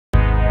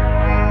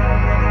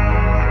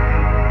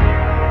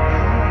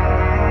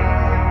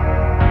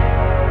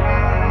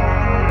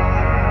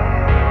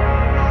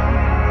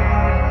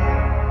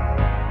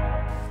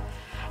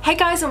Hey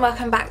guys, and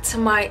welcome back to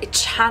my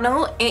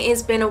channel. It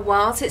has been a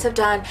while since I've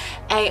done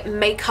a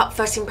makeup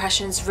first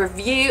impressions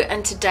review,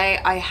 and today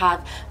I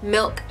have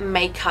Milk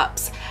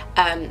Makeup's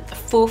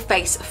full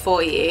face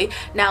for you.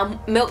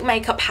 Now, Milk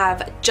Makeup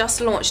have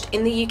just launched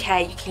in the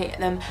UK. You can get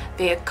them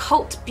via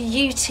Cult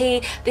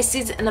Beauty. This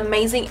is an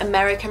amazing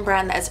American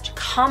brand that has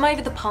come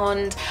over the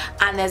pond,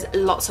 and there's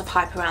lots of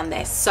hype around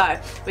this. So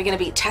we're going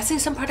to be testing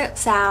some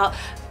products out,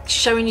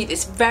 showing you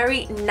this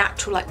very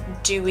natural,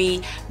 like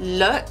dewy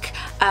look,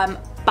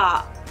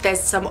 but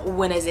there's some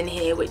winners in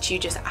here which you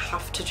just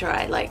have to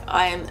try. Like,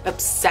 I am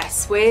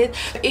obsessed with.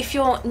 If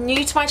you're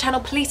new to my channel,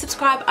 please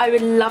subscribe. I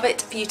would love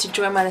it for you to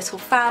join my little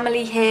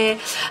family here,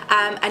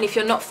 and if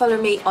you're not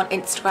following me on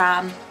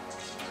Instagram,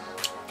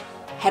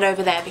 head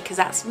over there, because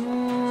that's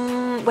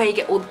where you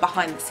get all the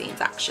behind the scenes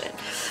action.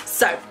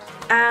 So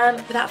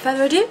without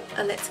further ado,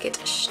 let's get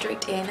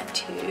straight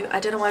into, I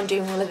don't know why I'm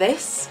doing all of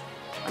this,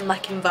 I'm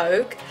like in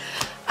Vogue.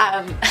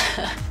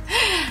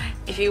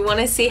 If you want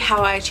to see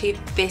how I achieve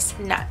this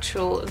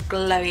natural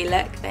glowy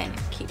look, then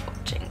keep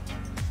watching.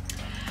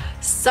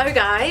 So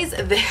guys,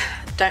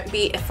 don't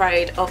be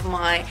afraid of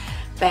my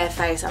bare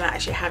face. I'm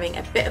actually having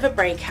a bit of a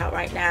breakout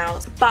right now,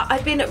 but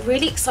I've been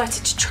really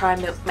excited to try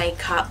Milk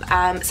Makeup.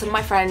 Some of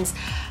my friends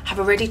have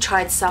already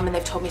tried some and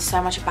they've told me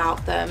so much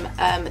about them.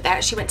 They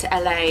actually went to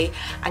LA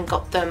and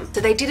got them.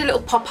 So they did a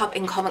little pop-up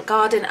in Covent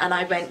Garden and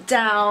I went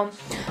down.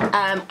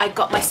 I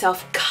got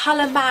myself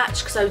colour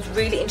match because I was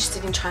really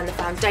interested in trying the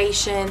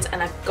foundations,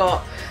 and I've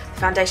got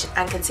foundation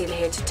and concealer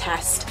here to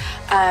test.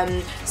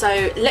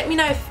 So let me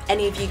know if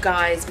any of you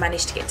guys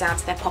managed to get down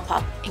to their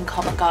pop-up in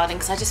Covent Garden,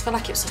 because I just feel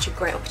like it was such a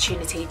great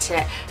opportunity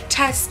to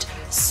test,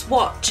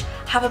 swatch,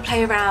 have a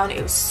play around.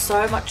 It was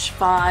so much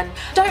fun.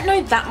 Don't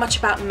know that much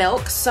about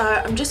Milk, so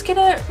I'm just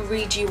gonna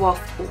read you off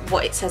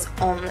what it says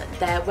on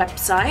their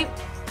website.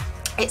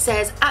 It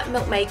says, at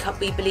Milk Makeup,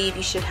 we believe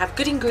you should have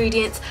good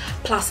ingredients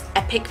plus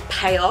epic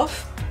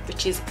payoff,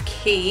 which is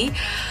key,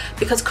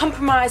 because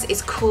compromise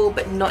is cool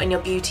but not in your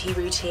beauty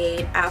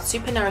routine. Our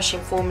super nourishing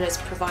formulas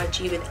provide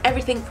you with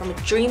everything from a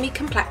dreamy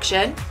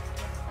complexion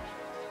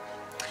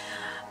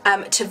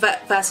to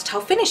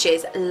versatile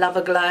finishes. Love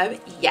a glow?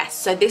 Yes.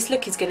 So this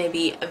look is going to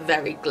be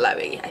very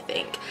glowy, I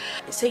think.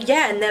 So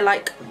yeah, and they're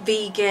like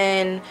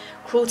vegan,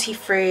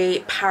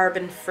 cruelty-free,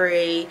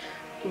 paraben-free,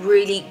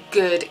 really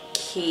good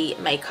key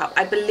makeup.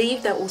 I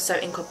believe they're also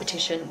in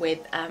competition with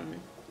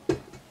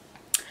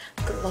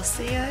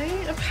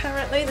Glossier,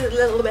 apparently. There's a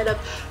little bit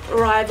of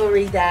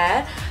rivalry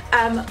there,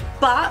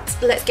 but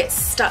let's get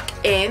stuck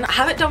in. I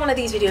haven't done one of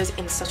these videos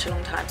in such a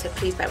long time, so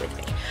please bear with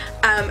me.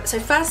 So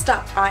first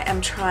up, I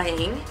am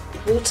trying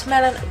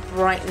Watermelon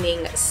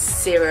Brightening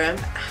Serum.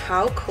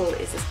 How cool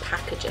is this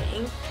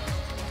packaging?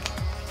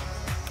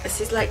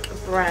 This is like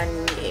brand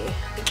new.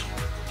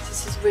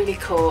 This is really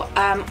cool.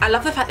 I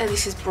love the fact that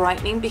this is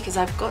brightening, because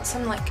I've got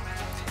some like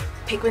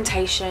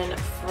pigmentation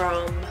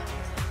from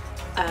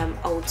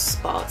old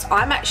spots.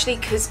 I'm actually,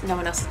 because no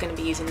one else is going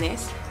to be using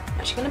this, I'm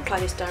actually going to apply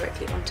this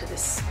directly onto the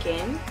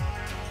skin.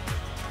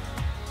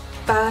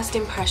 First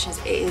impressions,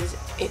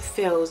 it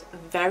feels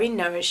very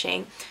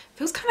nourishing.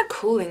 Feels kind of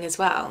cooling as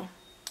well.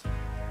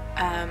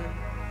 I'm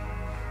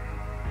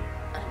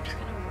just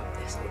going to rub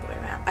this all the way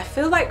around. I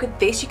feel like with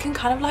this you can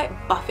kind of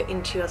like buff it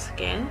into your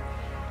skin,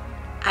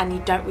 and you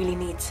don't really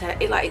need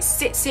to, it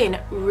sits in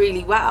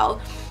really well.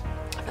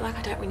 I feel like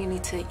I don't really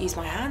need to use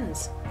my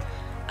hands.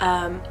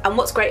 And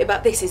what's great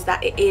about this is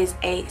that it is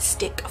a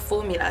stick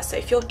formula, so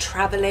if you're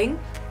traveling,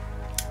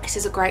 this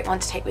is a great one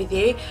to take with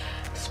you,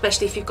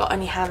 especially if you've got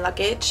only hand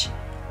luggage.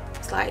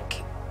 It's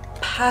like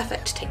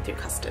perfect to take through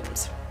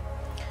customs.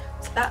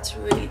 So that's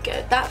really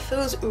good. That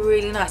feels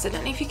really nice. I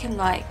don't know if you can,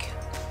 like,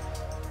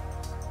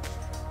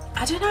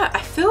 I don't know,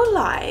 I feel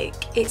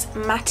like it's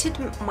matted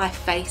my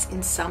face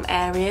in some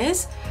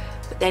areas,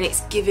 but then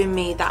it's giving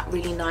me that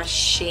really nice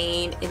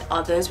sheen in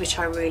others, which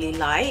I really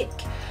like.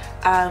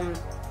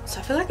 So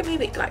I feel like it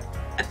maybe like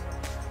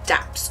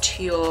adapts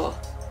to your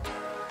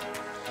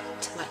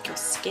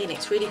skin.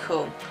 It's really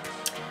cool.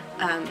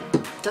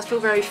 It does feel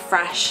very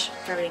fresh,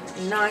 very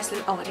nice.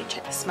 Oh, I didn't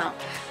check the smell.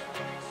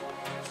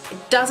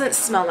 It doesn't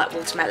smell like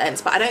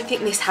watermelons, but I don't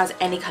think this has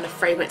any kind of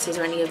fragrances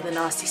or any of the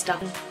nasty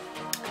stuff.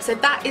 So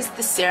that is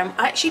the serum.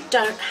 I actually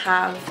don't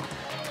have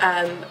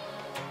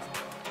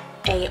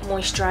a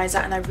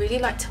moisturizer, and I really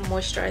like to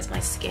moisturize my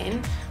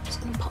skin. I'm just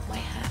gonna pop my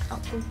hair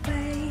out the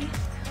way.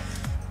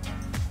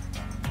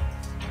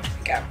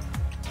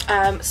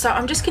 So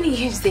I'm just going to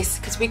use this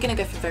because we're going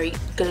to go for a very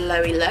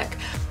glowy look.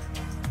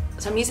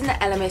 So I'm using the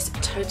Elemis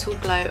Total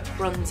Glow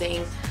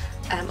Bronzing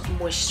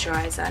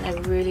Moisturiser, and I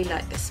really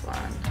like this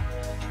one.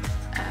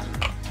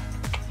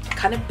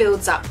 Kind of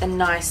builds up a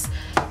nice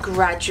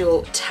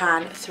gradual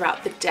tan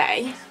throughout the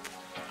day,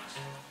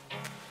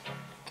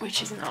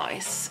 which is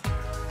nice.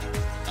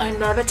 I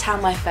never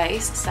tan my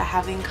face, so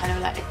having kind of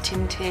like a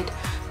tinted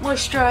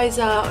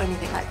moisturiser or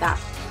anything like that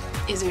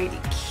is really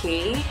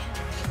key.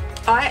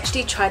 I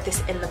actually tried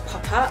this in the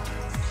pop-up.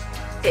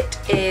 It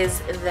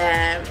is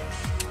their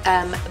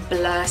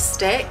Blur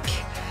Stick,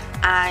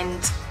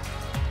 and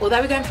although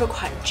we're going for a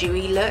quite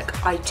dewy look,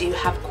 I do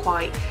have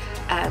quite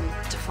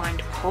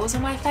defined pores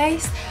on my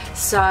face,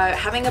 so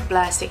having a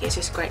blur stick is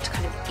just great to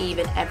kind of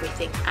even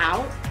everything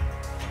out.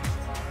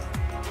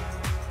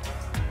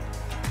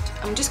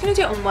 I'm just going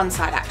to do it on one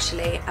side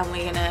actually, and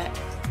we're going to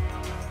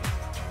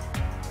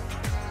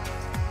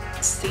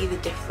see the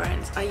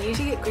difference. I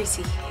usually get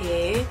greasy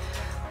here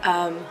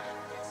and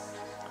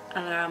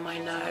around my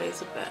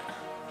nose a bit,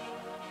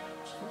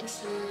 and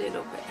just a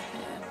little bit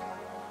here,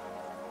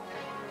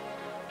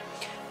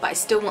 but I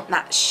still want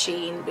that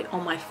sheen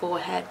on my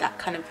forehead that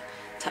kind of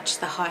touches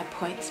the high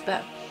points.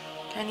 But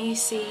can you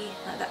see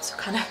that that's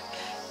kind of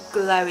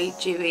glowy,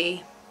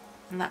 dewy,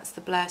 and that's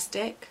the blur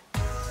stick.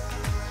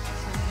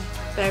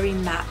 Very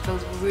matte,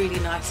 feels really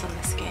nice on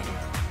the skin.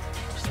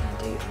 I'm just going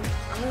to do it on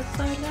the other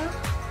side now.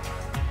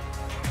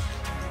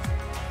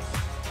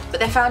 But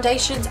their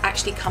foundations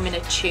actually come in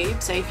a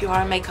tube, so if you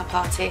are a makeup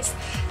artist,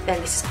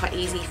 then this is quite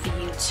easy for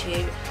you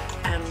to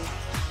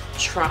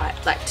try,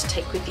 like to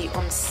take with you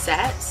on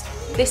set.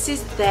 This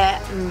is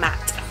their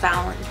matte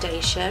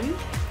foundation,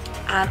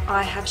 and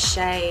I have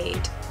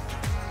shade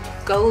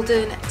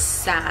Golden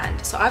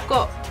Sand. So I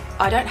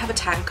don't have a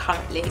tan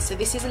currently, so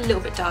this is a little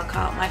bit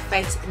darker. My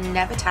face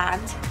never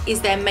tans. Is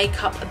their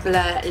Makeup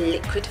Blur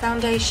liquid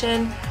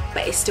foundation,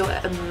 but it's still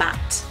a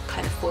matte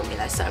kind of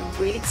formula, so I'm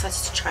really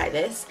excited to try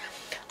this.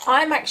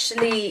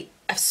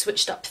 I've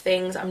switched up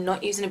things. I'm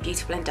not using a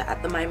beauty blender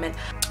at the moment.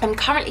 I'm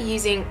currently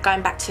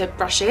going back to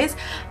brushes,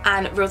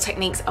 and Real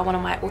Techniques are one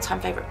of my all-time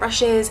favorite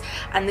brushes,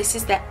 and this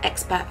is their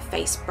Expert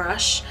Face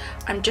Brush.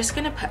 I'm just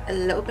gonna put a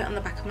little bit on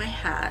the back of my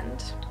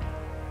hand.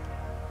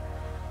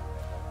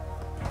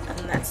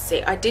 And let's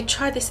see, I did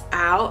try this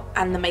out,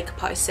 and the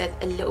makeup artist said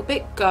a little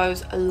bit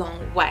goes a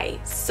long way.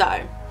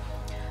 So,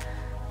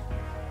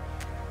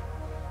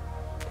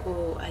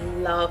 oh, I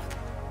love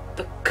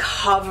the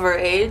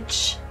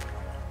coverage.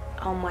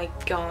 Oh my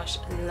gosh,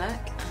 look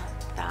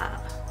at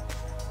that.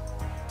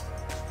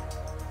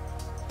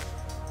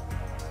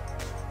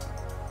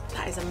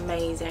 That is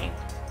amazing.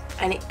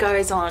 And it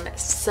goes on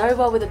so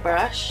well with a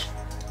brush.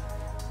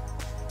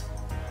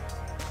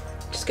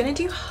 Just gonna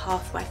do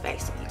half my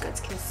face so you guys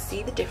can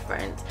see the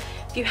difference.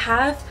 If you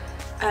have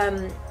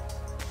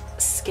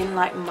skin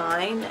like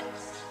mine,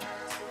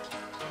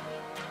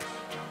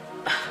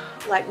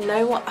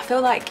 I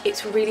feel like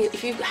it's really,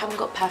 if you haven't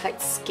got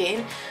perfect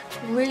skin, it's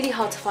really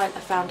hard to find a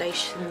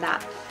foundation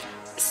that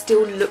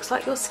still looks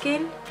like your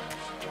skin.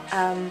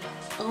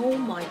 Oh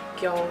my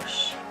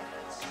gosh,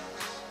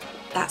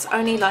 that's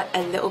only like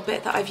a little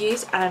bit that I've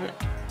used, and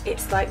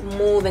it's like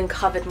more than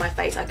covered my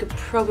face. I could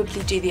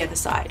probably do the other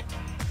side.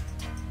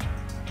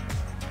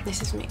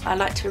 This is me. I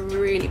like to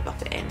really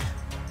buff it in.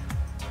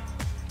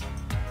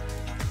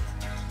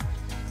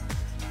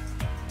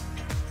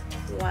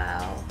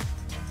 Wow.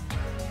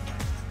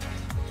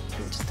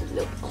 And just a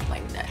little bit on my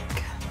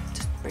neck.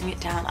 Just bring it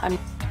down.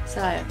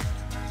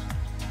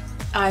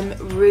 I'm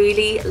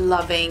really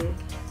loving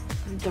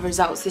the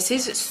results. This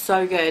is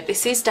so good.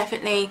 This is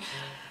definitely,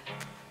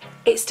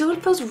 it still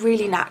feels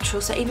really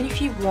natural, so even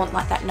if you want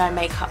like that no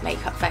makeup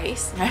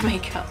face,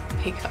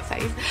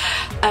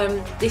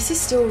 this is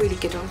still really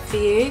good on for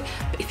you.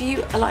 But if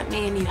you are like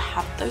me and you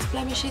have those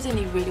blemishes and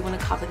you really want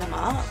to cover them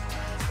up,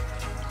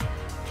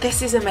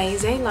 this is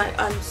amazing. Like,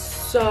 I'm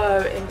so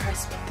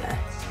impressed with this.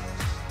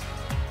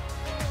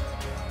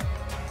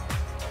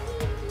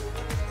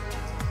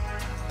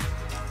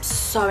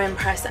 So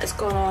impressed. That has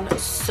gone on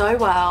so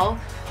well.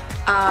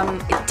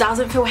 It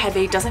doesn't feel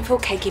heavy, doesn't feel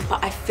cakey,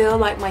 but I feel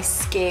like my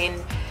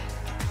skin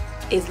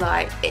is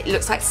like, it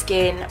looks like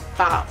skin,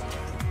 but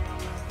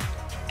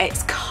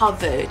it's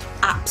covered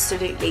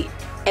absolutely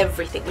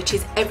everything, which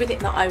is everything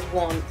that I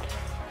want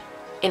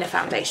in a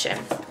foundation.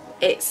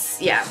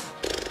 It's, yeah,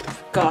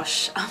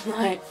 gosh, I'm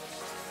like,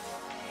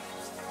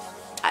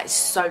 it's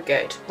so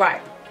good.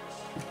 Right,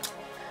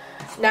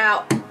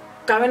 now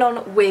going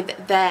on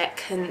with their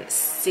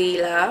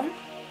concealer.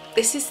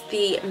 This is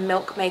the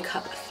Milk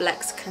Makeup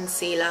Flex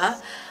Concealer.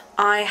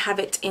 I have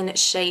it in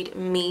shade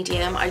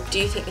medium. I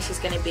do think this is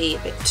going to be a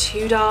bit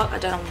too dark. I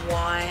don't know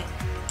why.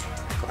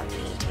 I've got a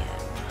medium.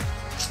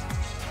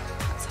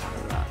 Let's have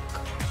a look.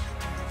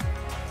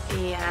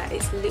 Yeah,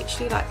 it's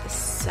literally like the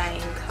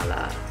same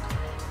colour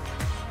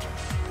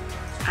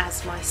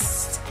as my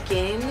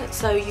skin.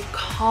 So you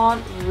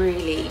can't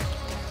really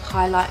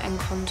highlight and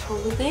contour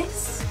with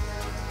this.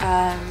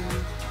 I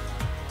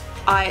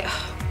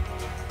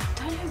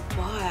don't know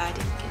why I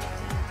didn't get it.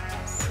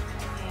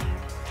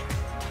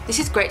 This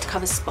is great to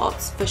cover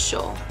spots for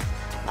sure.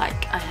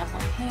 Like, I have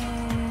one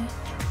here,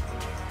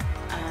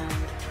 and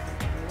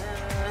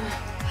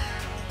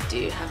I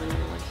do have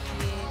another one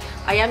here.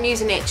 I am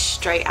using it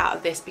straight out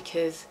of this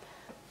because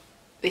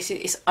this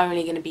is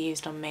only going to be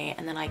used on me,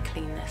 and then I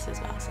clean this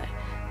as well. So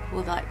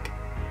for like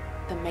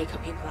the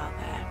makeup people out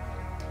there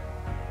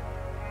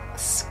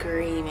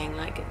screaming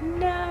like,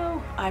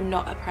 no, I'm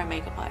not a pro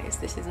makeup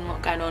artist, this is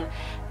not going on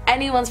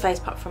anyone's face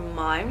apart from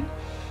mine.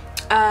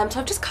 So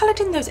I've just coloured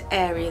in those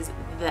areas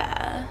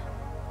there.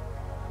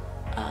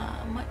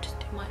 I might just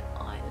do my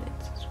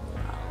eyelids as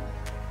well.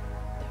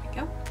 There we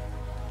go.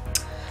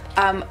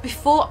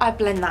 Before I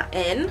blend that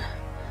in,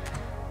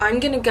 I'm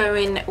going to go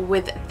in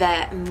with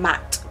their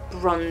matte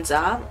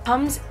bronzer.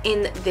 Comes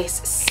in this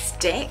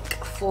stick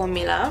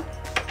formula.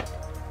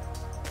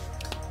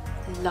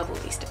 Love all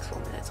these sticks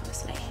formulas,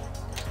 honestly.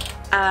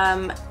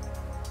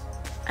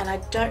 And I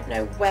don't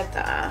know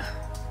whether, I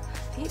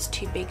think it's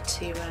too big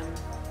to,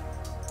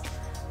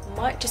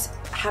 might just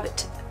have it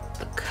to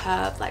the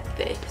curve like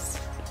this.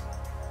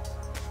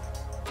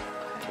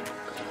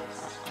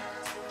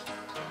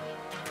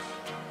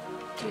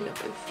 Do a little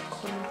bit of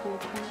contour.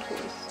 Contour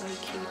is so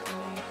key for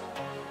me.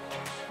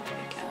 There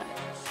we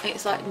go.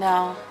 It's like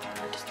now,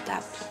 I just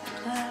dab it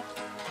there.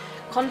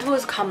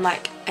 Contours come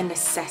like a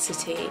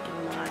necessity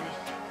in my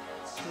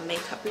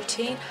makeup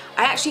routine.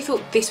 I actually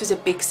thought this was a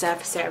big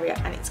surface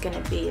area and it's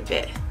going to be a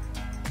bit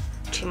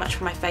too much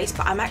for my face,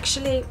 but I'm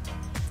actually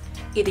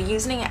either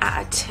using it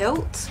at a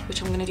tilt,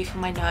 which I'm going to do for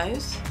my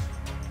nose,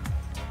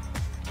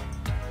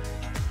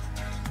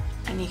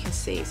 and you can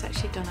see it's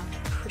actually done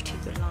a pretty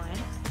good line.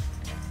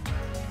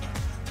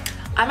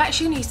 I'm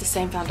actually going to use the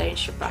same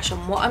foundation brush,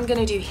 and what I'm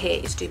going to do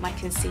here is do my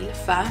concealer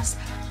first.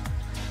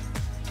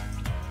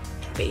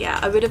 But yeah,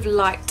 I would have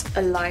liked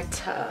a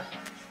lighter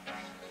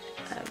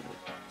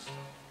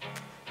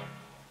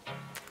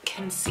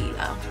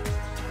concealer.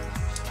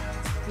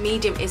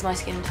 Medium is my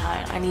skin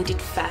tone. I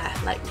needed fair,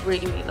 like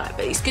really light,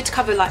 but it's good to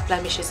cover like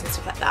blemishes and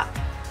stuff like that.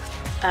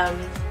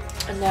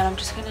 And then I'm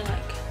just gonna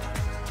like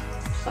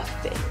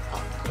buff it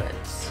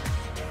upwards.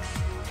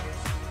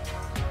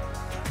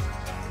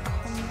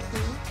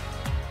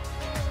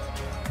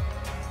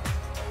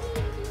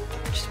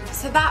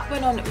 So that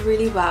went on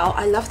really well.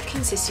 I love the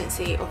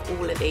consistency of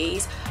all of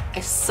these.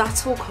 A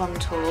subtle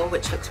contour,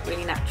 which looks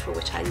really natural,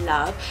 which I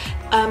love.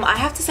 I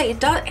have to say,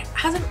 it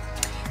hasn't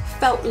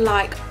felt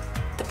like,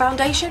 the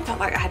foundation felt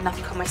like I had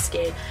nothing on my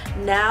skin.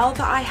 Now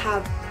that I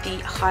have the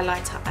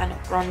highlighter and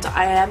bronzer,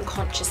 I am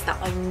conscious that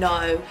I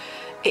know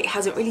it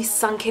hasn't really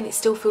sunk in. It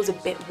still feels a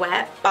bit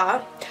wet,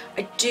 but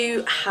I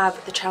do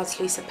have the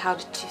translucent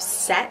powder to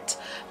set.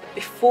 But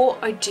before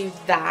I do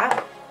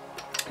that,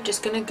 I'm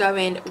just gonna go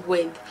in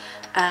with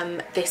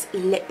this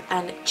lip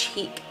and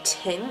cheek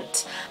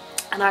tint,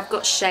 and I've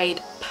got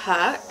shade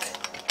Perk.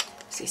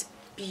 This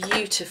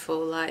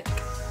beautiful like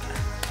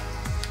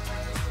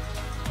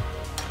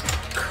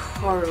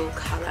coral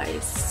colour,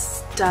 is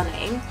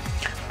stunning.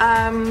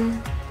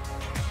 I'm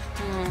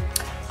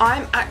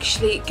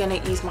actually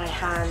gonna use my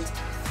hand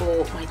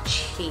for my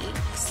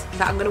cheeks,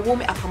 but I'm gonna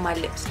warm it up on my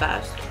lips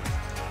first.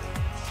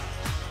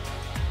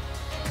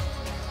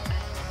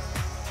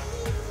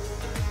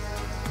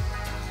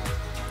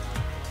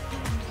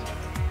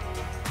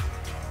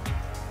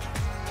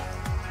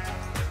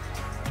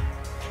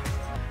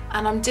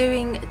 And I'm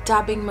doing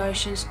dabbing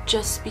motions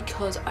just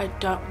because I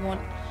don't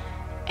want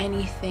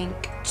anything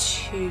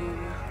to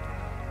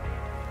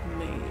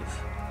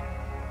move.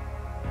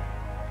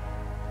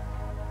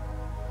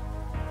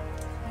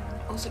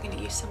 I'm also going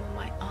to use some of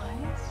my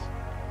eyes.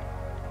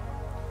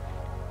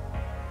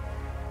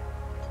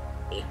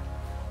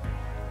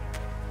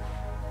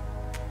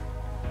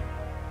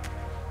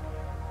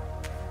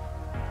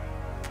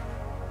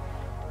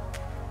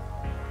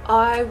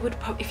 I would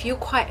probably, if you're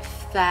quite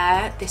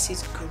fair, this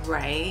is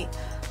great.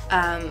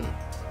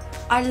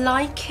 I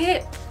like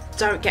it,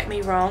 don't get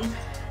me wrong.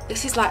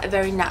 This is like a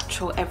very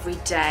natural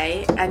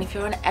everyday, and if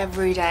you're an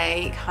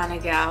everyday kind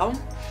of girl,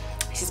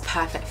 this is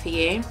perfect for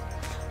you.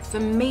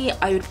 For me,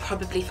 I would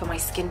probably, for my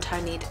skin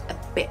tone, need a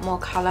bit more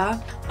colour.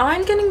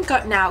 I'm going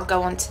to now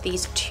go on to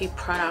these two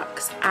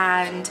products,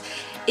 and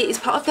it is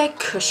part of their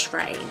Kush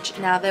range.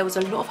 Now, there was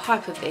a lot of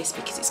hype of this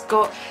because it's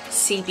got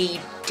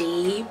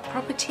CBD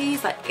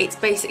properties. Like, it's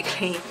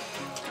basically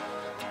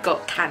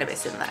got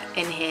cannabis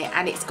in here,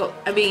 and it's got,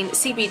 I mean,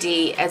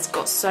 CBD has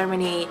got so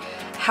many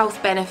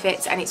health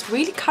benefits, and it's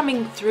really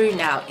coming through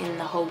now in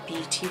the whole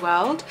beauty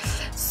world.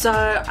 So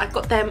I've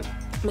got their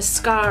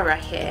mascara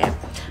here,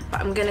 but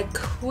I'm gonna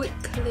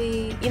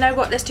quickly, you know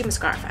what, let's do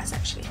mascara first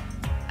actually.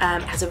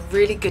 It has a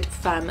really good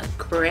firm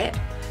grip.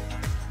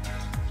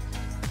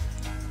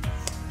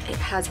 It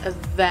has a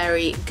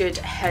very good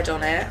head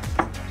on it.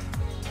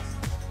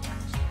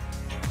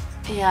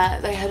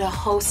 Yeah, they had a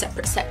whole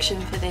separate section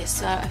for this,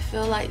 so I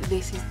feel like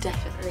this is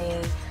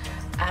definitely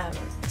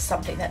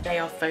something that they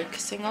are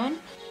focusing on.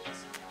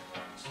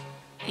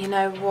 You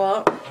know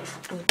what,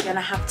 I'm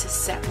gonna have to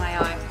set my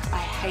eye. I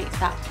hate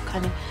that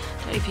kind of, I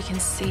don't know if you can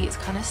see, it's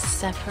kind of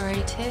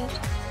separated,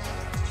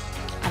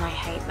 and I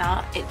hate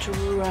that. It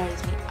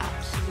drives me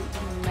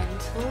absolutely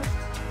mental.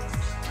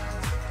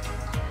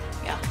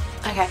 Yeah,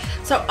 okay,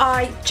 so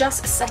I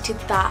just setted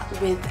that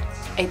with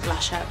a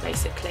blusher,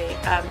 basically,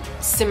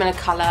 similar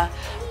colour,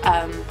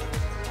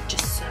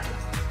 just so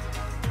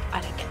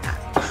I don't get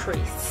that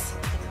crease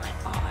in my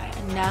eye.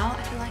 And now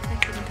I feel like I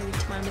can go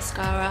into my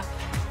mascara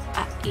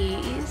at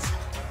ease.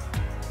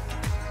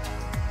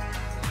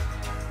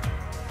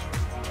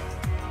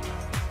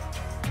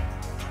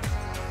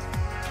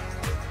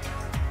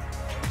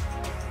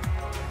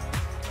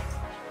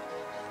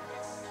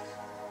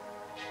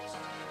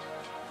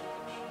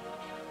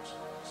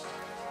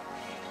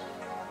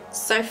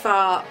 So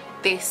far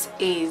this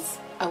is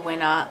a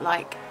winner.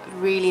 Like,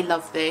 really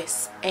love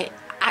this. It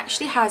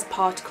actually has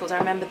particles. I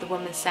remember the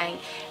woman saying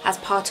it has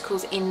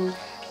particles in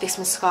this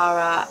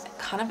mascara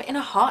kind of in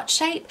a heart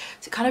shape,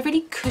 so it kind of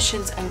really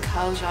cushions and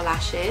curls your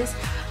lashes.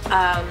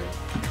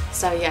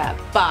 So yeah,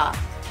 but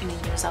I mean,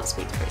 the result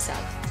speaks for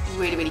itself.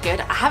 Really, really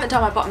good. I haven't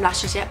done my bottom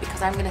lashes yet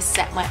because I'm going to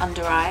set my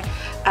under eye,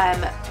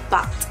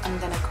 but I'm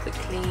going to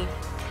quickly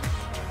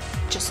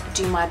just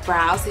do my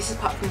brows. This is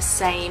part from the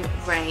same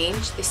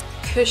range, this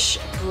Kush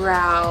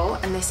Brow,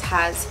 and this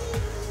has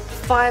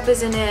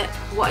fibres in it.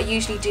 What I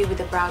usually do with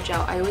the brow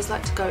gel, I always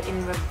like to go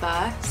in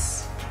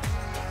reverse,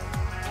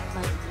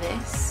 like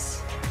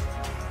this,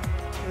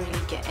 really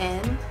get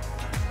in,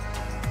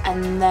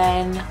 and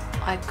then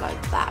I go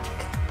back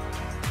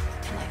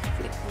and I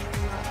flip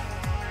them up.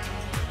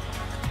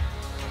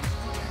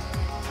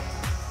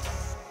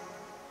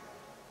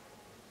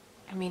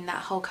 I mean,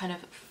 that whole kind of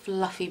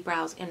fluffy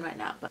brows in right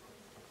now, but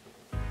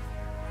you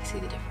see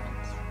the difference.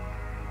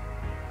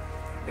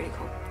 Really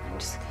cool.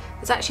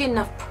 There's actually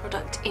enough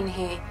product in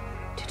here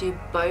to do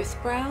both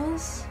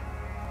brows.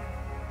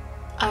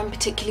 I'm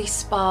particularly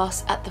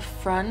sparse at the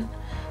front,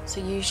 so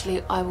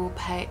usually I will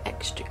pay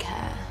extra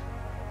care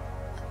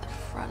at the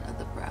front of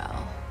the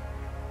brow.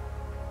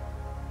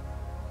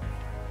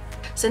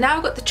 So now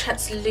I've got the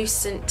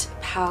translucent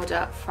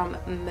powder from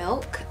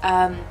Milk.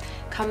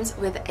 Comes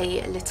with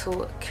a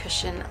little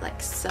cushion like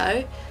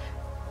so.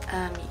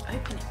 You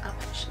open it up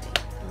actually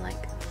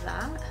like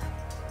that.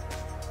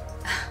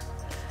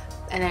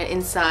 And then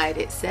inside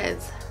it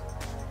says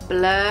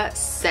Blur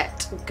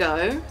Set Go.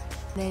 And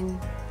then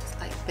it's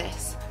like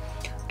this.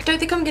 I don't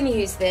think I'm going to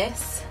use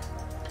this.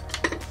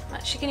 I'm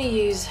actually going to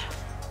use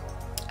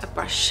a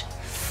brush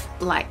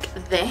like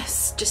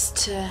this, just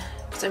to,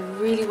 because I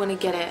really want to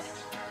get it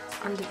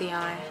under the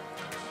eye,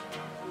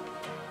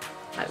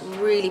 like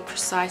really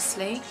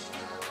precisely.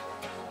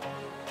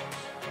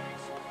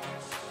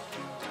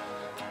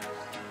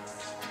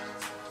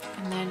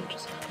 And then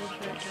just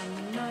filter it down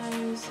the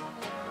nose.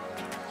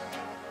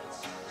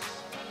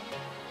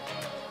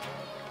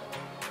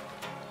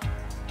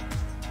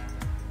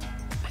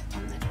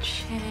 On the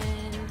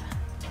chin.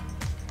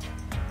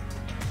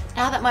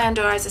 Now that my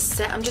under eyes are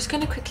set, I'm just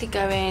going to quickly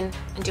go in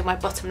and do my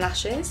bottom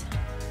lashes.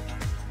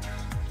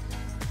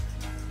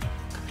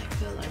 I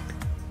feel like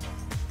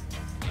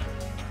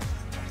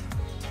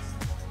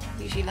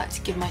I usually like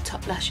to give my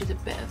top lashes a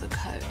bit of a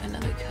coat,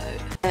 another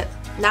coat.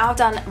 Now I've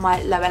done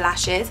my lower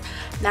lashes.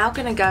 Now I'm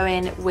going to go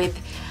in with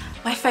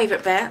my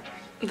favourite bit,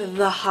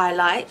 the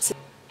highlights.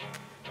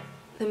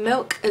 The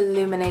Milk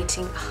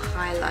Illuminating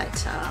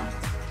Highlighter.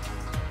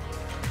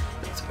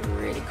 Looks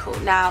really cool.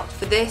 Now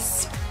for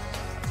this,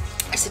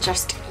 I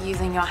suggest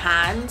using your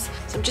hands.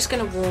 So I'm just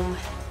going to warm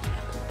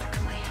the back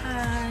of my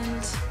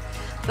hand.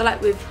 I feel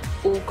like with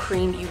all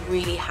cream you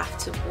really have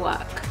to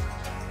work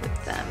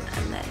with them,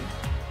 and then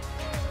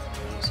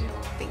use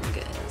your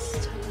fingers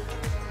to...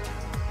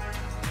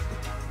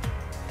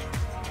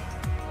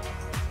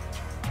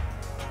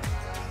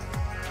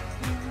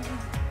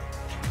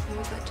 I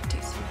would like to do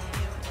some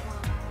here as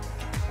well.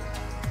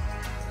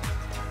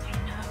 I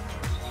know.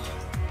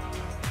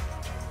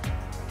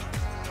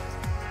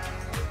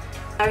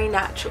 Very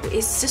natural.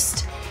 It's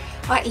just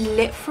like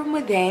lit from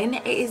within.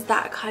 It is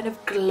that kind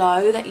of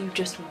glow that you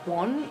just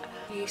want.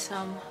 Use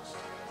some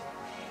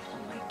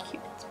on my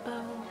Cupid's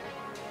bow.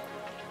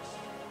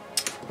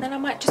 Then I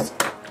might just,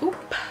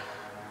 oop.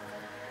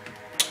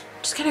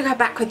 Just gonna go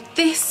back with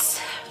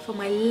this for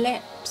my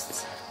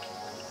lips.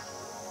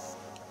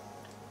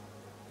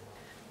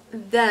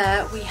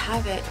 There we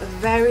have it, a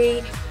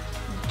very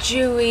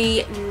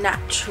dewy,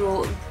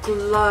 natural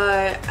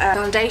glow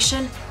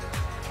foundation.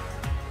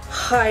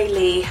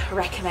 Highly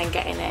recommend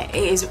getting it.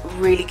 It is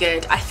really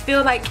good. I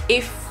feel like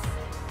if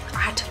I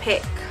had to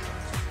pick,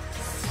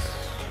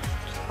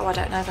 oh, I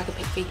don't know if I could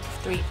pick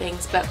three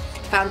things, but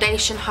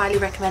foundation, highly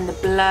recommend. The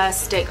blur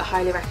stick, I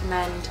highly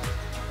recommend.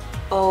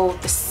 Oh,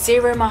 the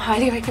serum, I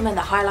highly recommend.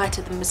 The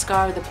highlighter, the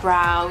mascara, the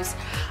brows.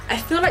 I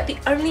feel like the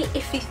only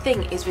iffy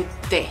thing is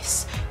with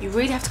this. You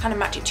really have to kind of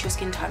match it to your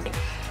skin tone.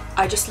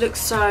 I just look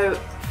so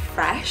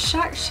fresh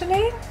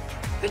actually,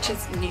 which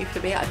is new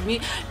for me. I'm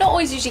not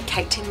always usually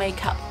caked in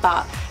makeup,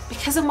 but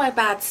because of my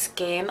bad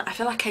skin, I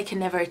feel like I can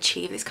never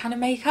achieve this kind of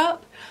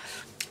makeup.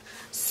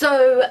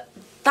 So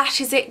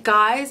that is it,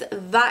 guys.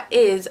 That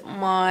is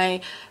my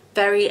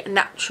very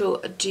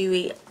natural,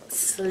 dewy,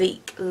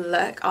 sleek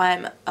look.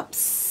 I'm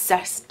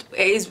obsessed.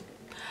 It is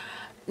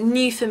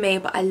new for me,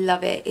 but I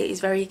love it. It is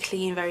very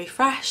clean, very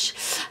fresh.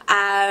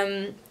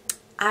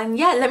 And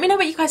yeah, let me know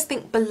what you guys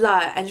think below,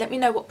 and let me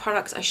know what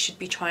products I should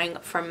be trying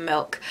from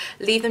Milk.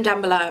 Leave them down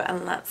below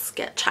and let's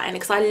get chatting,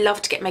 because I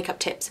love to get makeup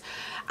tips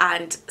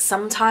and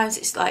sometimes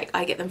it's like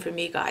I get them from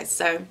you guys.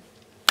 So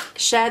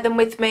share them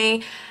with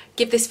me,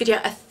 give this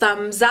video a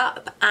thumbs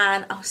up,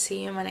 and I'll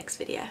see you in my next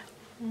video.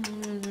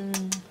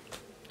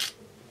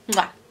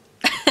 Mwah.